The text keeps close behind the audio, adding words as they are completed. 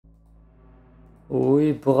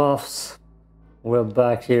We bruvs, we're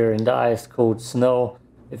back here in the ice cold snow.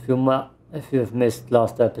 If you have missed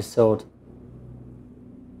last episode,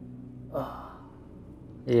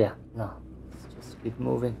 yeah, no, let's just keep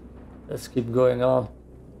moving. Let's keep going on.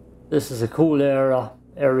 This is a cool area,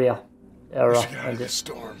 and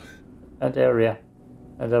storm, and area,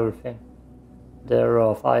 and everything. The era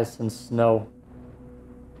of ice and snow.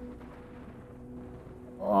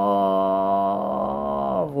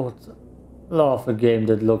 Oh, what? Love a game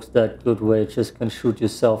that looks that good where you just can shoot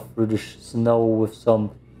yourself through the snow with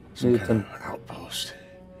some mutant outpost.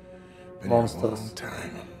 monsters.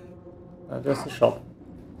 And there's a shop.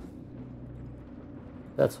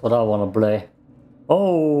 That's what I want to play.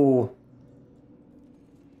 Oh!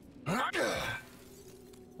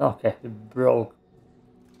 Okay, it broke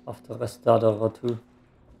after a stutter or two.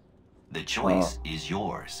 The choice is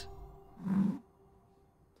yours. The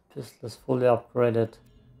pistol is fully upgraded.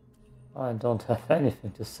 I don't have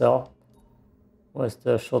anything to sell. Where's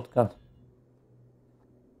the shotgun?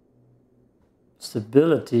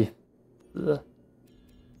 Stability. Blech.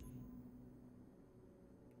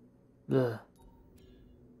 Blech.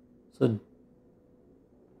 So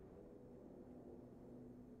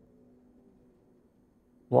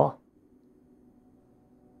what?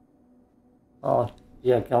 Oh,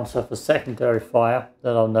 yeah, guns have a secondary fire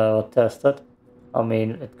that I've never tested. I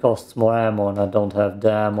mean, it costs more ammo and I don't have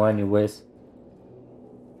the ammo anyways.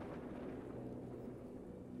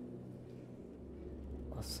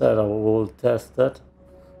 I said I will test it.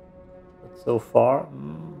 But so far...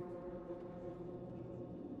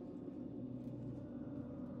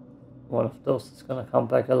 one of those is gonna come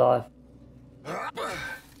back alive.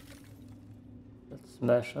 Let's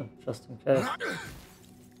smash him, just in case.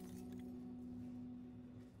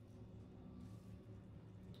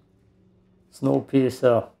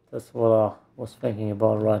 Snowpiercer, that's what I was thinking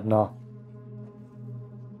about right now.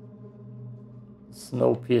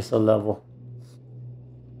 Snowpiercer level.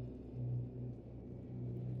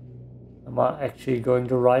 Am I actually going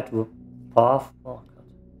the right path? Oh god.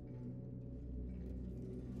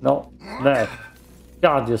 No, man.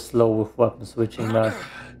 God, you're slow with weapon switching, man.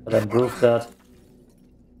 But improve that.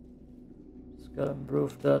 Just gotta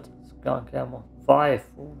improve that. Skunk ammo. 5.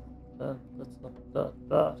 Ooh, that's not that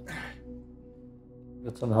bad.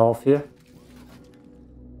 Got some health here.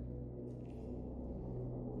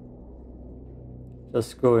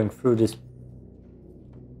 Just going through this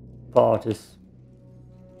part is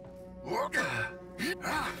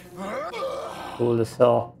cool as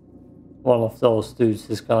hell. One of those dudes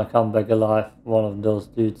is gonna come back alive. One of those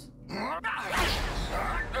dudes.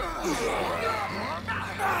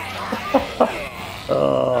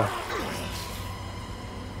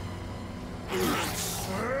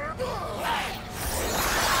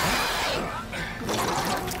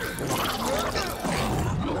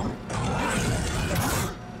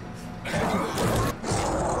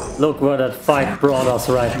 Look where that fight brought us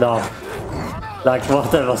right now. Like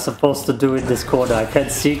what I was supposed to do in this corner. I can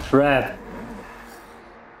see crap.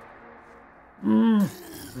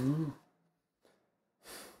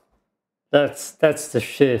 That's the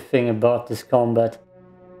shit thing about this combat.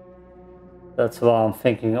 That's why I'm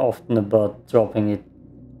thinking often about dropping it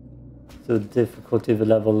to difficulty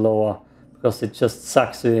level lower. Because it just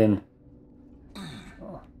sucks you in.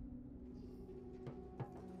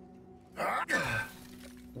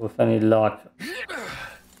 With any luck.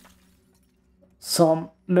 Some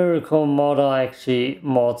miracle modder actually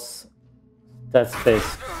mods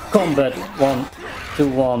Deadspace Combat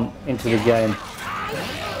 1-1 into the game.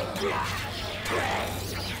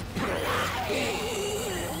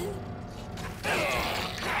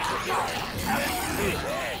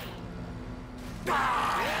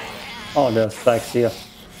 Oh, there's spikes here.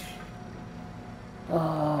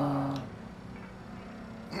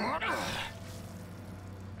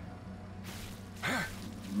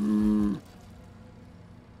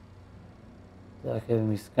 They're giving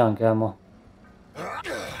me skunk ammo.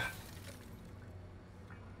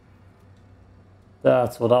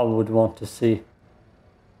 That's what I would want to see.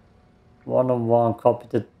 1-on-1 copy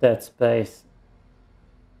the Deadspace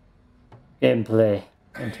gameplay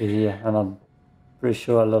into here, and I'm pretty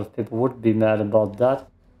sure a lot of people would be mad about that.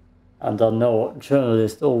 And I know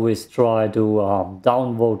journalists always try to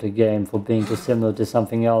downvote a game for being too similar to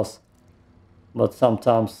something else, but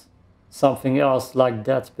sometimes something else like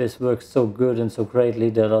Deadspace works so good and so greatly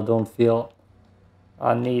that I don't feel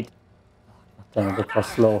I need... Damn, it was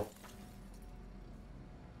slow.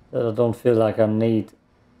 That I don't feel like I need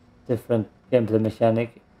different gameplay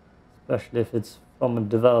mechanic, especially if it's from a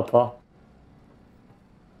developer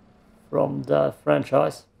from the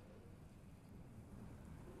franchise.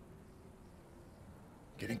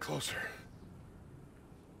 Getting closer.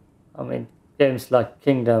 I mean, games like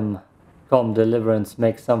Kingdom Come Deliverance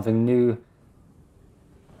make something new,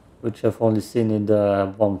 which I've only seen in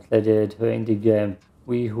the one Gladiator indie game,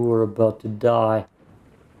 We Who Are About to Die,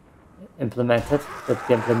 implemented that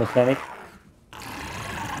gameplay mechanic.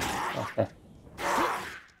 Okay.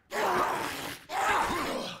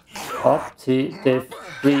 Oh, see, they've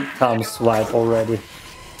 3 times swipe already.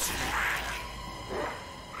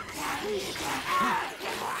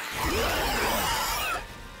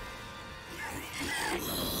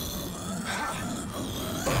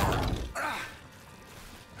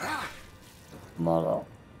 Mother.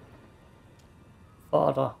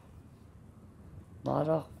 Father.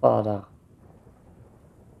 Mother, father.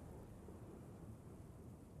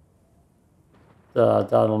 I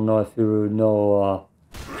don't know if you know,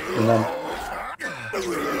 remember.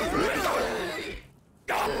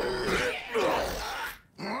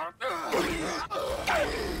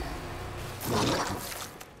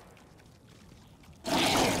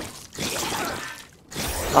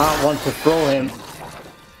 I want to throw him.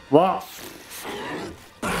 What?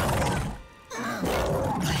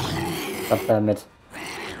 God damn it.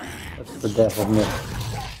 That's the death of me.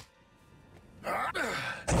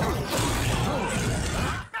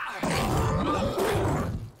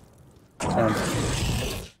 And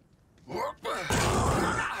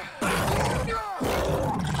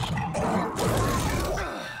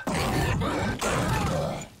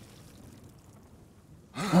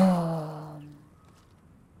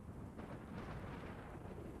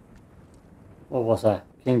what was I?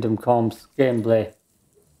 Kingdom Come's gameplay.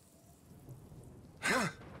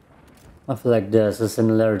 I feel like there's a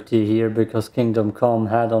similarity here because Kingdom Come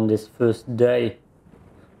had on this first day,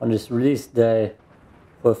 on this release day,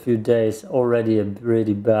 for a few days already a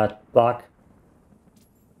really bad bug.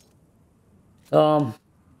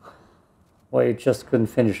 Where you just couldn't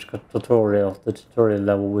finish the tutorial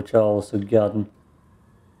level, which I also gotten.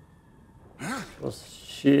 It was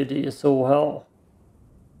shitty as all hell.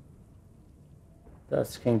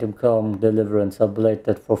 That's Kingdom Come Deliverance. I played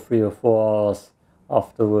that for 3 or 4 hours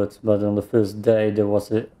afterwards, but on the first day there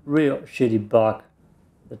was a real shitty bug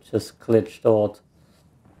that just glitched out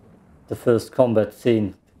the first combat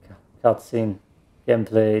scene, cutscene,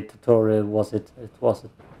 gameplay tutorial was it? It was a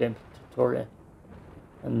gameplay tutorial,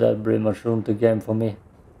 and that pretty much ruined the game for me.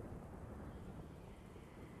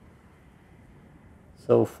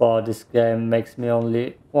 So far this game makes me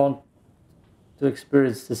only want to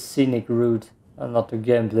experience the scenic route and not the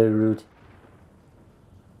gameplay route.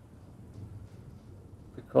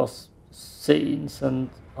 Because scenes and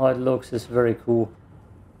how it looks is very cool.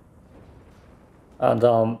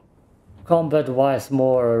 And combat wise,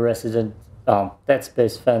 more a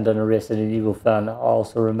Deadspace fan than a Resident Evil fan. I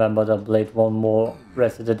also remember that I played one more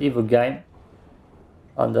Resident Evil game,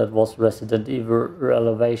 and that was Resident Evil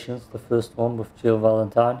Revelations, the first one with Jill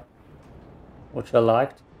Valentine, which I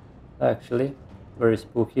liked actually. Very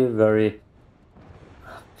spooky, very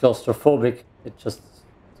claustrophobic. It just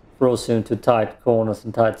throws you into tight corners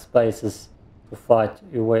and tight spaces to fight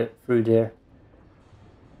your way through there.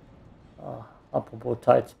 Apropos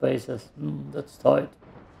tight spaces, that's tight.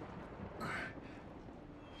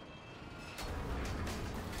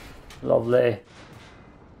 Lovely.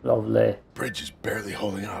 Lovely. Bridge is barely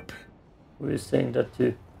holding up. Were you saying that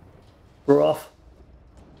too? Rough.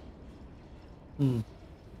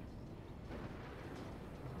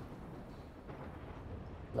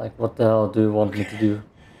 Like, what the hell do you want me to do?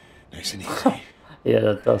 Nice and easy. Yeah,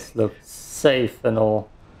 that does look safe and all.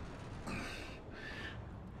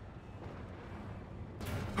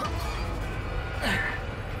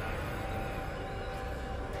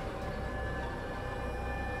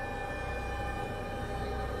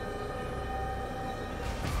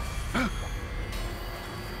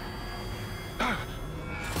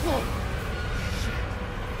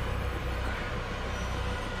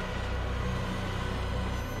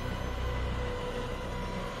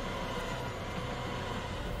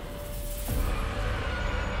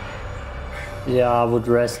 Yeah, I would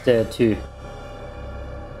rest there too.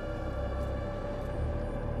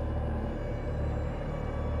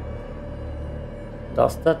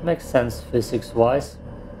 Does that make sense physics-wise?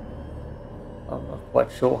 I'm not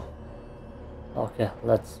quite sure. Okay,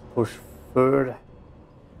 let's push further.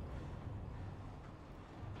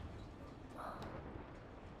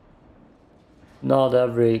 Not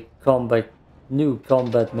every new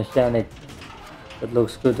combat mechanic that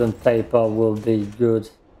looks good on paper will be good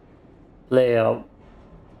player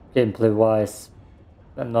gameplay wise,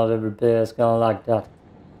 and not every player is gonna like that.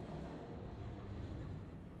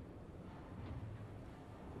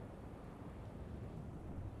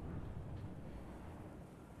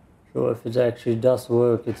 So if it actually does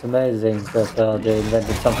work, it's amazing that they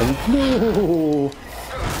invented something new.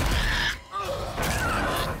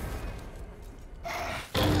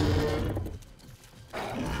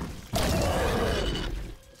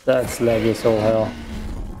 That's laggy so hell.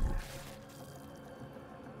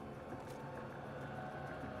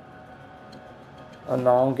 And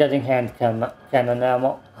now I'm getting hand cannon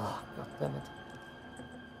ammo. Oh, god damn it.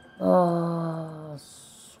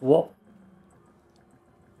 Swap.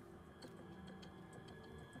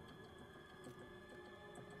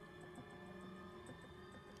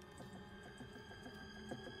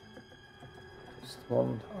 Just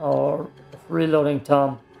 1 hour of reloading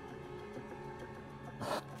time.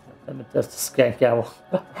 Damn it, that's the skank ammo.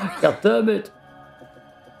 God damn it!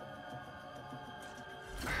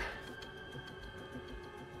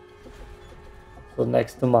 So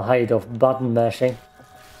next to my height of button mashing.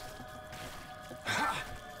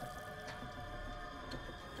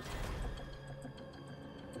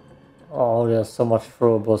 Oh, there's so much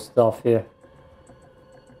throwable stuff here.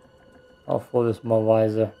 How full is my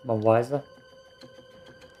visor? My visor?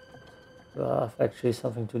 Do I have actually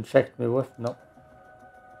something to inject me with? No.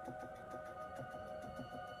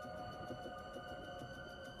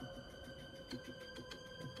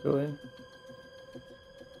 Going.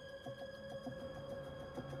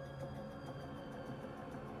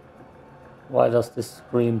 Why does this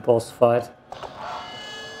scream boss fight?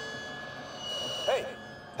 Hey!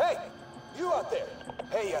 Hey! You out there!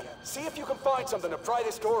 Hey, see if you can find something to pry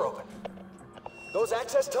this door open. Those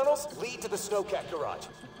access tunnels lead to the snowcat garage.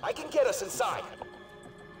 I can get us inside.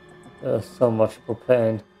 There's so much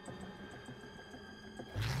propane.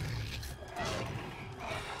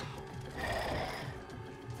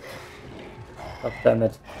 God damn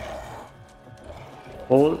it.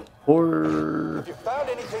 Pull. Have you found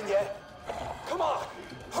anything yet? Come on!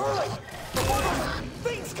 Hurry! Before those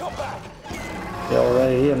things come back! They're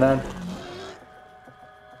already here, man.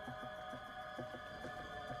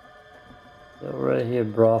 They're already here,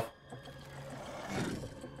 bruv.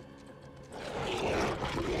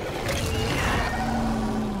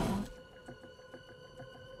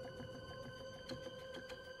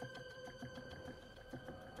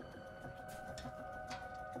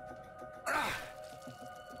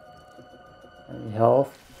 Any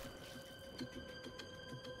health?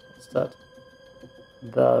 What's that?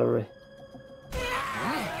 Battery.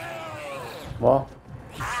 What?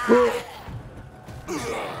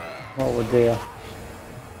 Over there.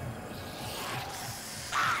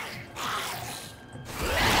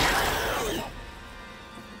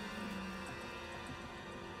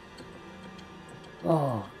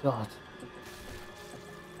 Oh god.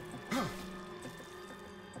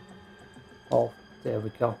 Oh, there we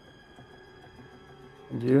go.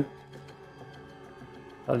 And you?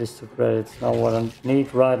 Callisto credits, now what I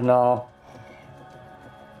need right now.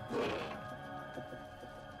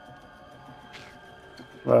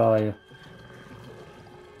 Where are you?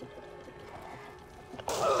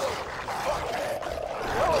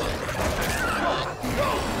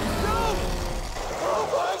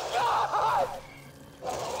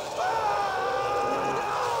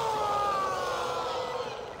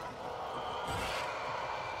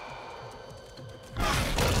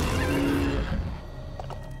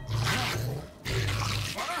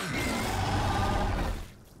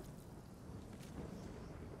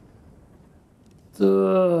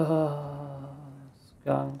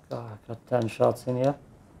 Skunk. Oh, I got 10 shots in here.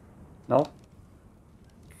 No?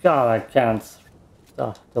 God, I can't.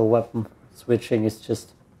 The weapon switching is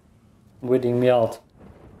just weeding me out.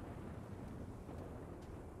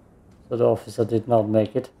 So the officer did not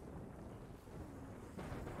make it.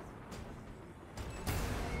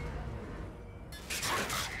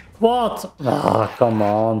 What? Ah, come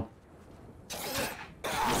on.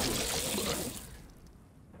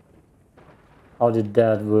 How did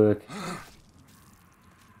that work?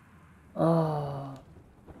 Oh.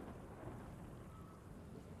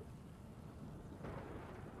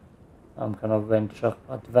 I'm gonna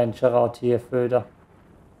adventure out here further.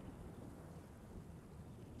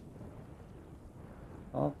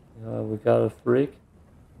 Oh, yeah, we got a freak.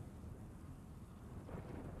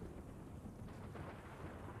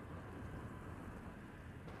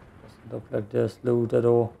 Doesn't look like there's loot at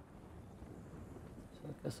all. So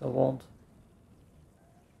I guess I won't.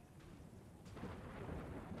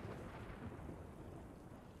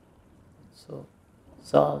 So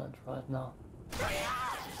silent right now.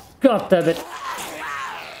 God damn it!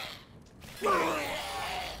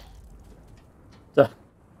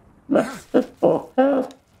 Oh hell!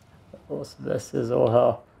 That was messes, oh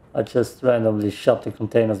hell. I just randomly shot the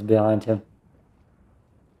containers behind him.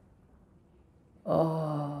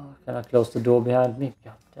 Oh Can I close the door behind me?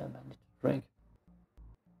 God damn, I need to drink.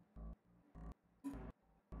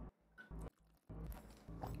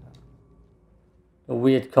 The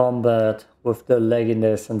weird combat with the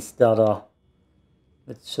legginess and stutter.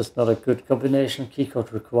 It's just not a good combination.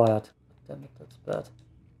 Keycode required. Damn it, that's bad.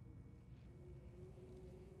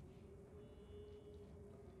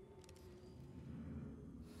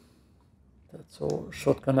 That's all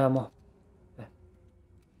shotgun ammo. Okay.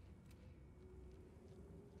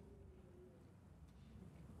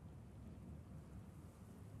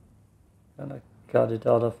 Can I cut it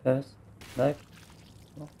out of his neck?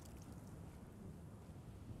 No.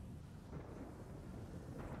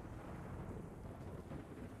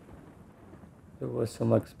 There were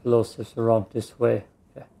some explosives around this way.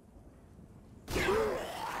 Okay.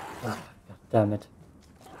 Ah, God damn it.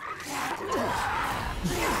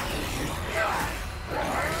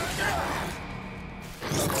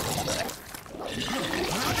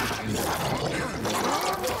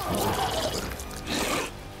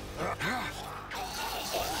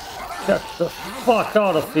 Get the fuck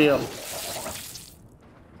out of here!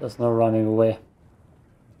 There's no running away.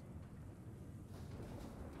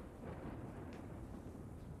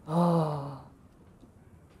 Ah.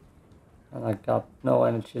 And I got no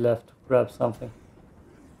energy left to grab something.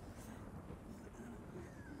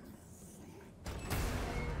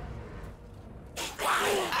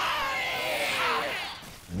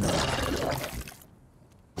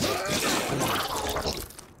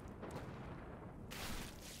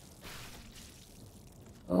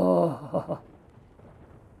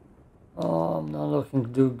 Oh, I'm not looking to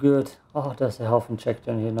do good. Oh, there's a health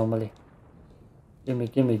injector in here normally. Gimme,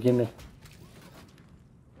 gimme, gimme.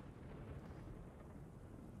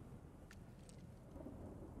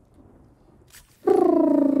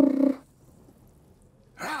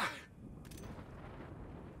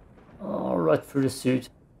 Oh, right through the suit.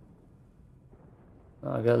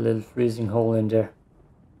 I got a little freezing hole in there.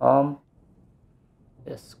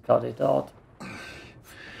 Yes, cut it out.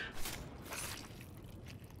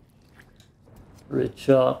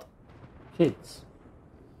 Richard. Kids.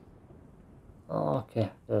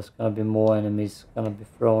 Okay, there's gonna be more enemies gonna be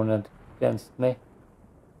thrown against me.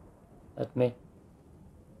 At me.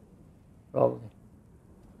 Probably.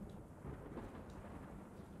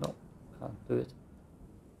 No, can't do it.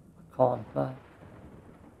 I can't, man.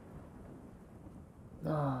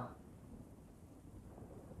 No.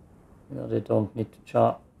 You know, they don't need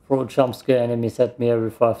to throw jump scare enemies at me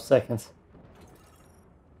every 5 seconds.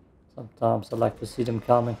 Sometimes I like to see them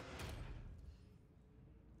coming.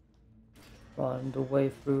 Find the way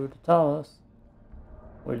through the tunnels.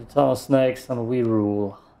 We're the tunnel snakes and we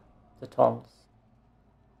rule the tunnels.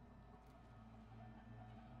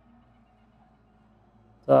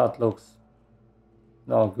 That looks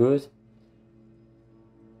not good.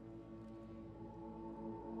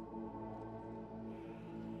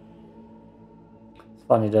 It's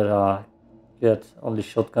funny that I get only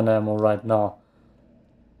shotgun ammo right now.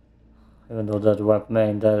 Even though that weapon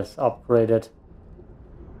main that is upgraded.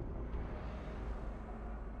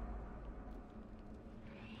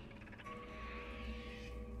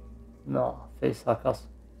 No, face hackers.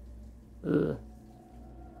 Ugh.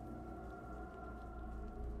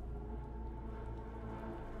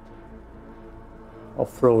 Or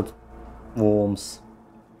throat worms.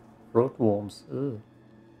 Throat worms. Ugh.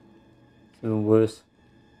 It's even worse.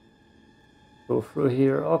 Go through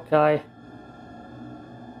here. Okay.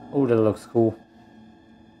 Oh, that looks cool.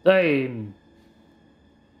 Damn.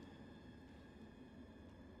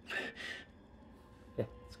 Okay,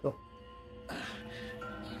 let's go.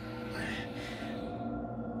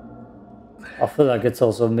 I feel like it's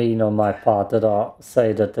also mean on my part that I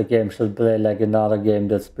say that the game should play like another game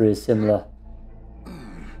that's pretty similar.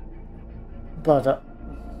 But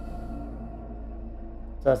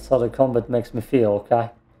that's how the combat makes me feel,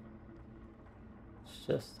 okay? It's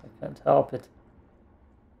just, I can't help it.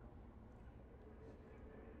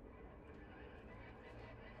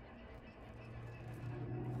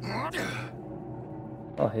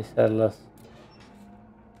 Oh, he's headless.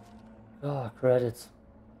 Ah, credits.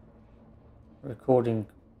 Recording.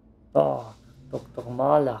 Ah, Dr.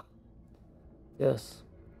 Mahler. Yes.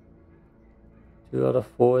 2 out of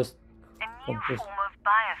 4 is a new form of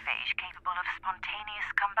biophage capable of spontaneous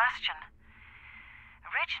combustion.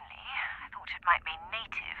 Originally, I thought it might be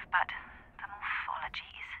native, but the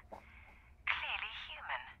morphology is clearly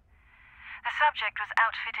human. The subject was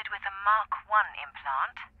outfitted with a Mark I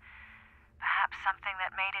implant. Perhaps something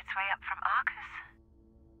that made its way up from Arcus?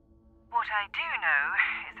 What I do know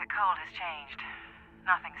is that Cole has changed.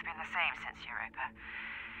 Nothing's been the same since Europa.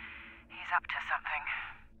 He's up to something.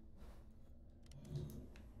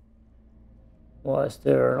 Why is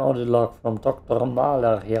there an audio log from Dr.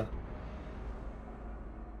 Mahler here?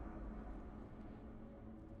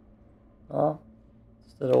 Ah,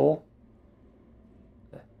 is that all?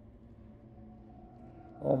 Okay.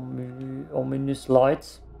 Ominous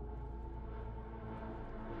lights.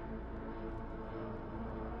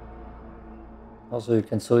 Also, you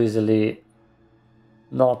can so easily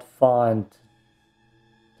not find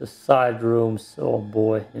the side rooms. Oh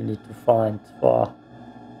boy, you need to find for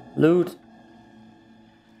loot.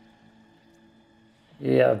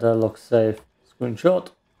 Yeah, that looks safe. Screenshot.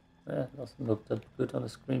 Yeah, doesn't look that good on the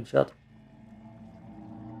screenshot.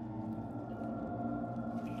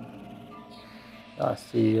 I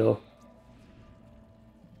see you.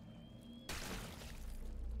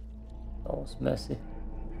 That was messy.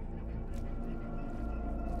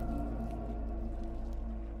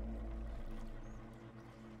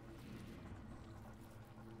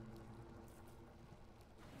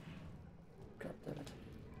 God damn it.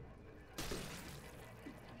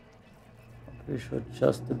 I'm pretty sure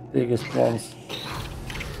just the biggest ones.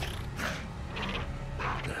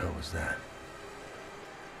 What the hell was that?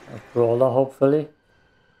 A crawler, hopefully.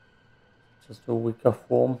 Just a weaker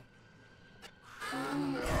form.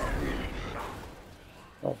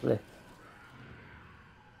 Lovely.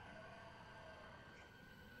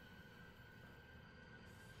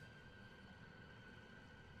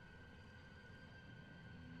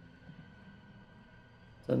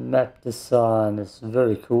 The map design is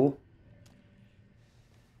very cool.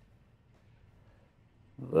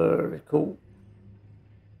 Very cool.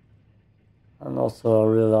 And also I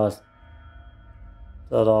realized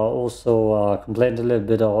that I also complained a little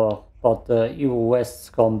bit about the Evil West's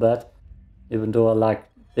combat, even though I like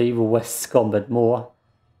the Evil West's combat more.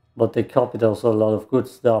 But they copied also a lot of good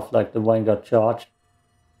stuff like the Vanguard charge.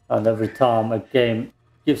 And every time a game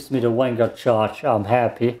gives me the Vanguard charge, I'm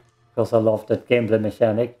happy because I love that gameplay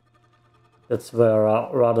mechanic. That's where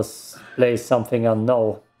I rather play something I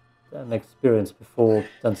know and experienced before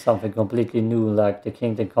than something completely new like the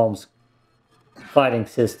Kingdom Come's fighting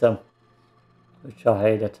system, which I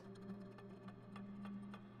hated.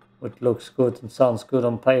 What looks good and sounds good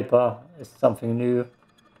on paper is something new.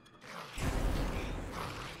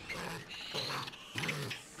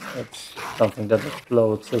 It's something that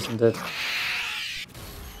explodes, isn't it?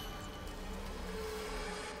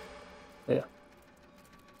 Yeah.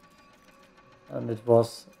 And it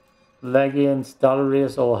was laggy and stuttery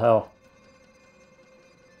as all hell.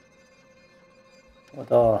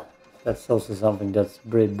 But that's also something that's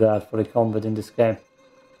pretty bad for the combat in this game.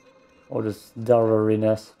 Or the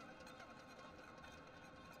stutteriness.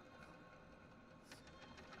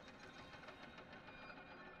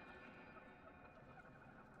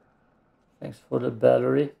 Thanks for the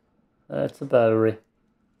battery. It's a battery.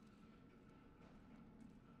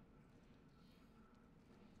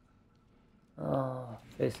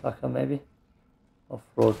 Face hacker maybe.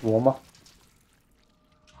 Off-road warmer.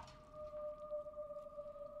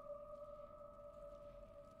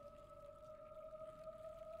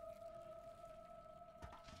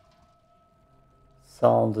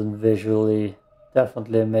 Sound and visually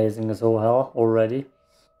definitely amazing as all hell already.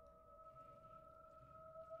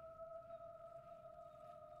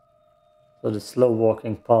 So the slow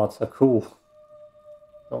walking parts are cool.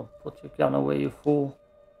 Don't put your gun away, you fool.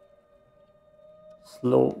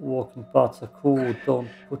 Slow walking parts are cool. Don't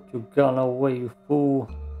put your gun away, you fool.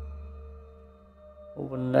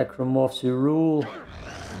 Over necromorphs you rule.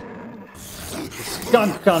 The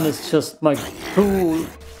skunk gun is just my tool.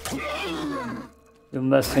 You're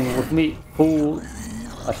messing with me, fool.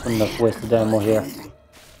 I shouldn't have wasted ammo here.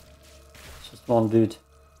 Just one dude.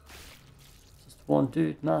 Just one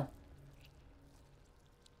dude, man.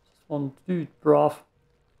 Just one dude, bruv.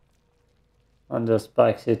 And there's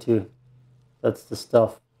spikes here too. That's the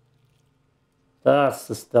stuff. That's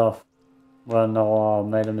the stuff. Well, no, I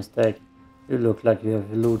made a mistake. You look like you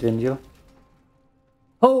have loot in you.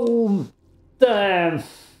 Oh, damn.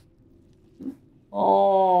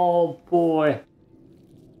 Oh, boy.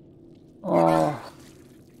 Oh,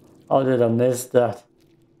 how did I miss that?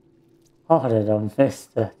 How did I miss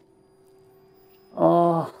that?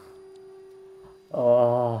 Oh,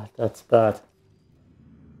 that's bad.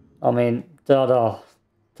 I mean, the other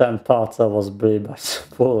 10 parts I was pretty much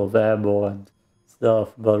full of ammo and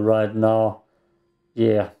stuff, but right now,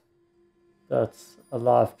 yeah, that's a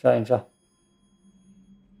life changer.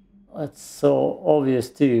 It's so obvious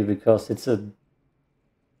too, because it's a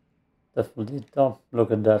definitely dumb.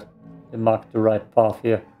 Look at that. They marked the right path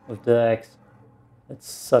here with the X. It's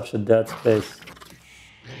such a Deadspace.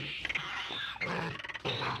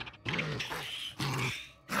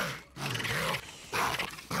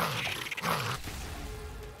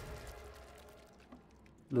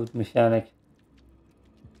 loot mechanic.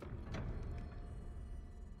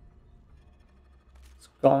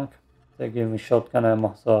 Skunk. They give me shotgun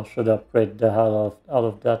ammo, so I should upgrade the hell out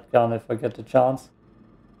of that gun if I get the chance.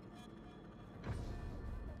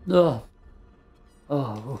 Ugh.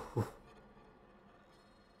 Oh.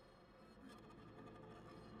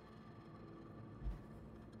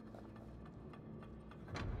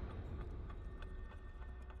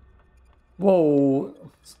 Whoa!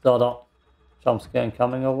 Stutter. Jump scare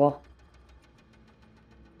coming over.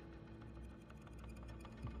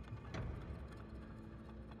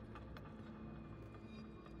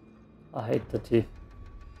 I hate that he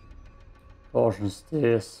cautions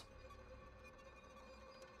this.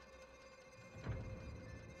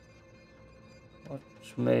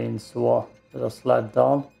 Which means what? Did I slide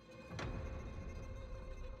down?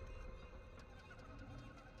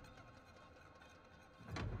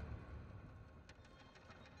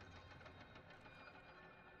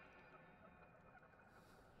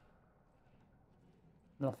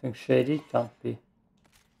 Nothing shady, can't be.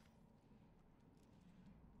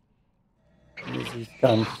 Easy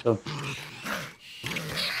done, so.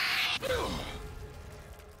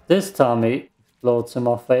 This time he explodes in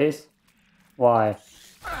my face. Why?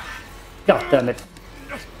 God damn it.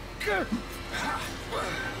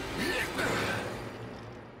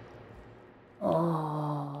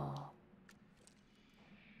 Oh.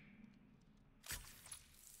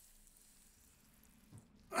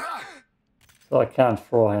 So I can't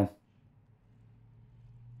throw him.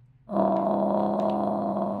 Oh,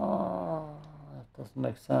 that doesn't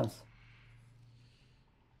make sense.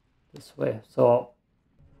 This way. So,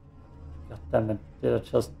 god damn it, did I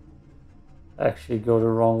just actually go the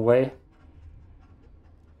wrong way?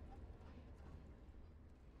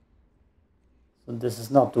 So this is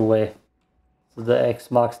not the way. So the X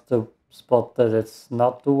marks the spot that it's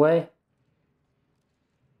not the way.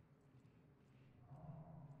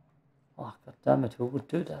 Oh god damn it, who would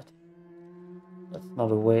do that? That's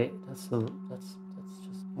not a way, that's just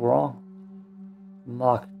wrong.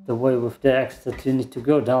 Mark the way with the X that you need to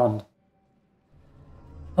go down.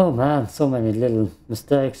 Oh man, so many little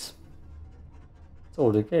mistakes. It's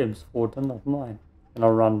all the game's fault and not mine. Can I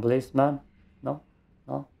run, please, man? No?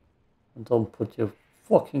 No? And don't put your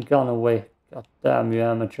fucking gun away. God damn you,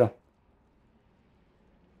 amateur.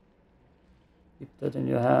 Keep that in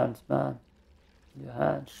your hands, man. In your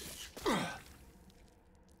hands.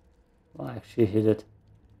 I actually hit it.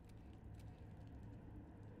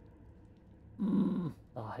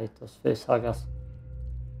 I hate those face huggers.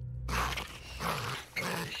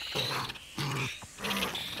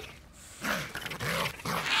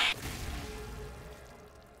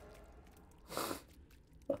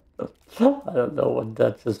 I don't know what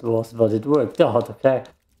that just was, but it worked out, okay?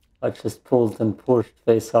 I just pulled and pushed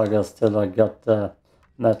face huggers till I got the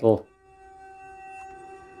metal.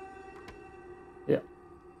 Yeah.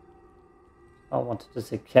 I wanted to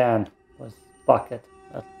say can, was bucket,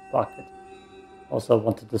 not bucket. Also I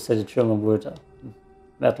wanted to say the German word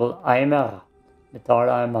metal Eimer,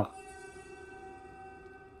 Metall-Eimer.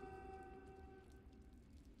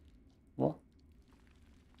 What?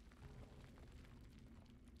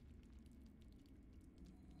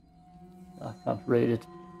 I can't read it.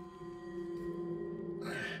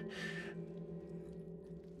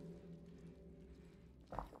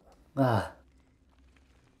 Ah.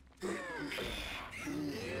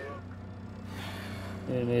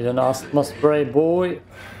 You need an asthma spray, boy.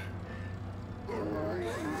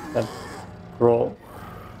 Can crawl.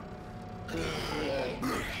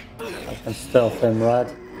 I can stealth him,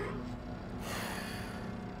 right?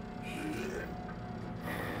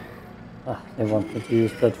 Ah, they want me to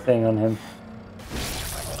use that thing on him.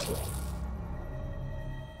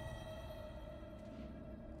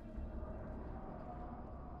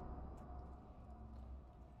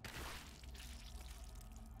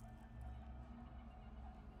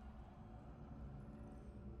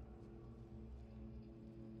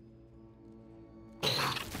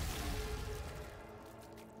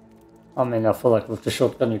 I mean, I feel like with the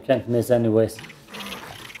shotgun you can't miss anyways.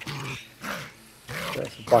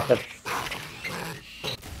 There's a bucket.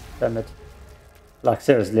 Damn it. Like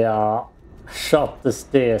seriously, I shot the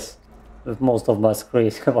stairs with most of my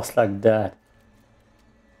screens. It was like that.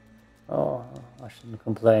 Oh, I shouldn't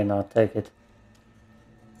complain, I'll take it.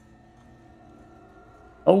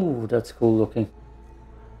 Oh, that's cool looking.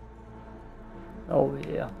 Oh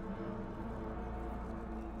yeah.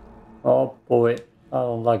 Oh boy, I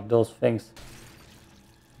don't like those things.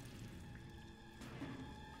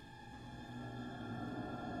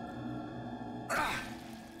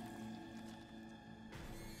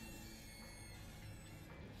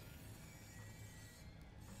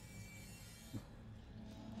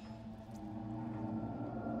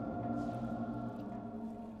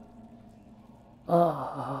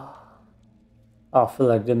 I feel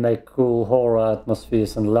like they make cool horror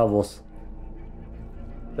atmospheres and levels.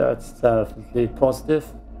 That's definitely positive.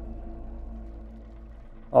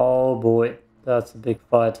 Oh boy, that's a big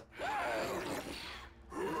fight.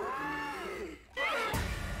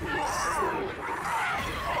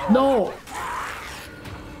 No!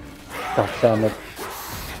 God damn it.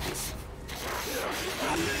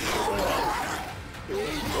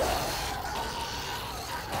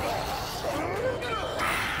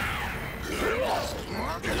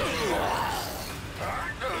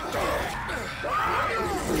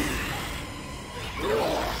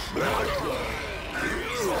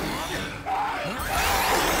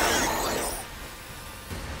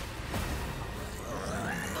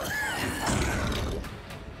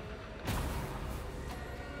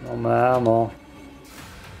 No more ammo.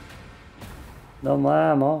 No more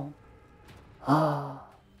ammo.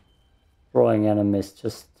 Throwing enemies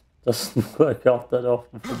just doesn't work out that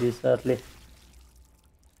often for me, sadly.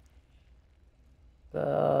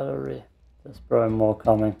 Battery. There's probably more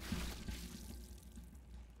coming.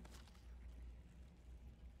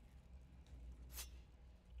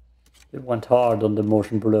 It went hard on the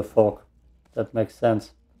motion blur fog. That makes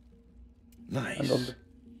sense. Nice. And on the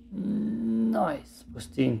nice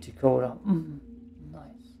pristine decoder.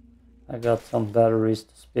 Nice. I got some batteries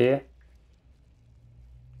to spare.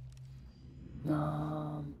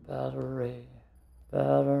 No, battery. I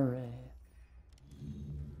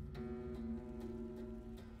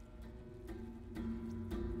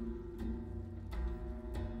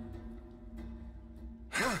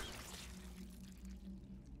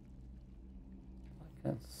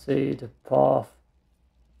can see the path.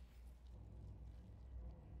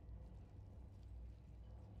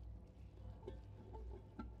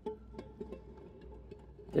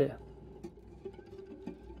 There.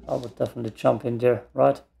 I would definitely jump in there,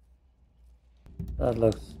 right? That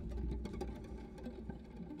looks...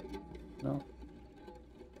 No?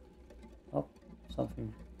 Oh,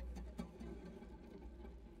 something.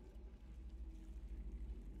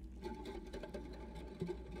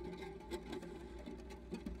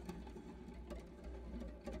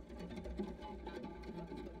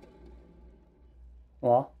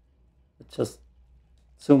 Well, it just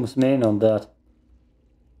zooms me in on that.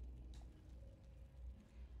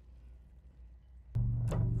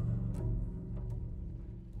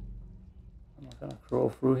 I'm not gonna crawl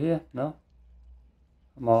through here, no?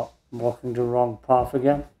 I'm walking the wrong path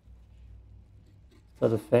again. Is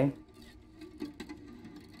that a thing?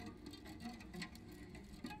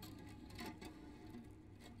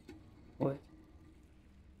 Wait.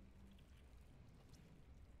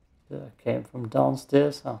 That came from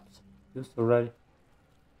downstairs. Oh, it's used already.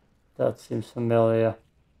 That seems familiar.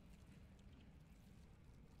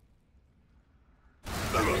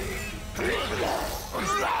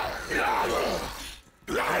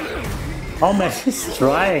 How many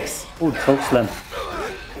strikes? Oh, chokeslam.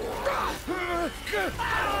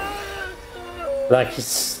 Like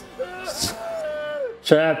he's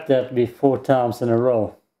trapped at me 4 times in a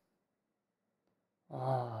row.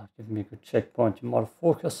 Ah, give me a good checkpoint, you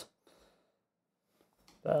motherfuckers.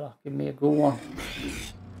 Better give me a good one.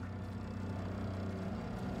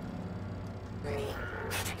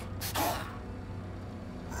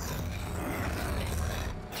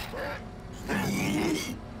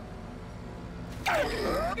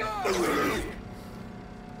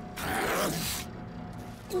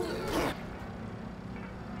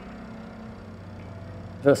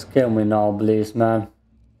 Just kill me now, please, man.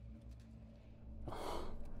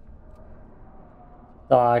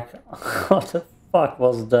 Like, what the fuck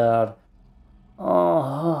was that?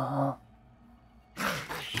 Oh.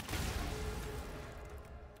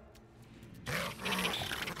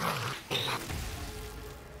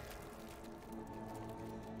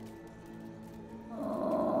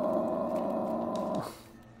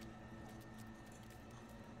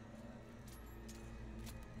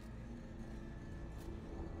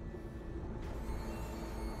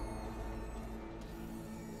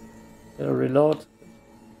 Gotta reload.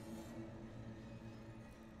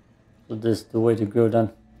 So this is the way to go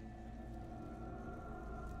then.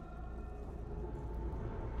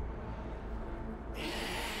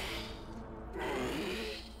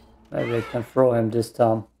 Maybe I can throw him this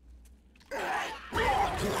time.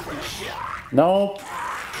 Nope.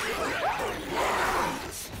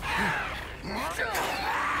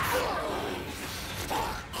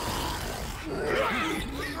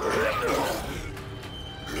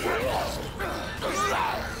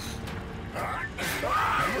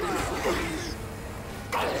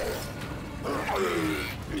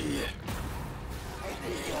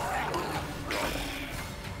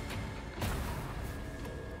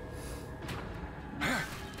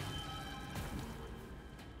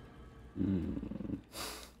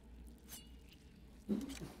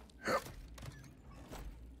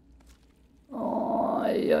 Oh,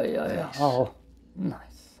 yeah. Oh,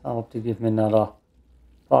 nice. I hope to give me another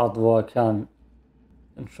part where I can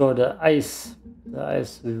enjoy the icy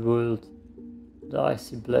world, the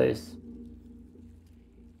icy place.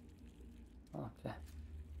 Okay.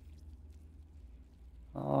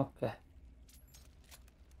 Okay.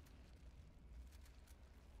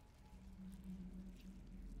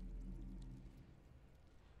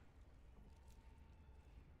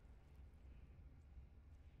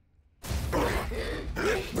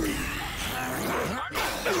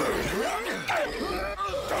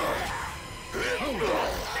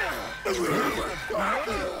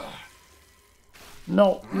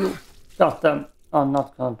 No, you got them. I'm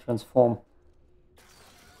not gonna transform.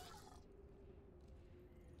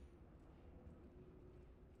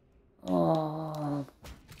 I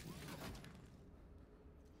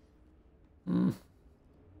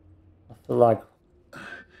feel like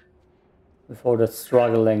with all the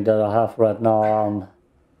struggling that I have right now on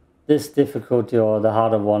this difficulty or the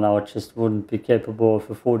harder one, I just wouldn't be capable of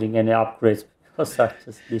affording any upgrades because I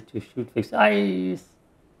just need to shoot fixed eyes.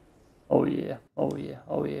 Oh yeah,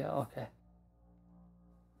 okay.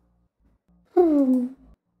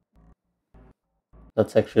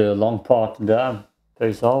 That's actually a long part in the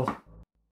pays out.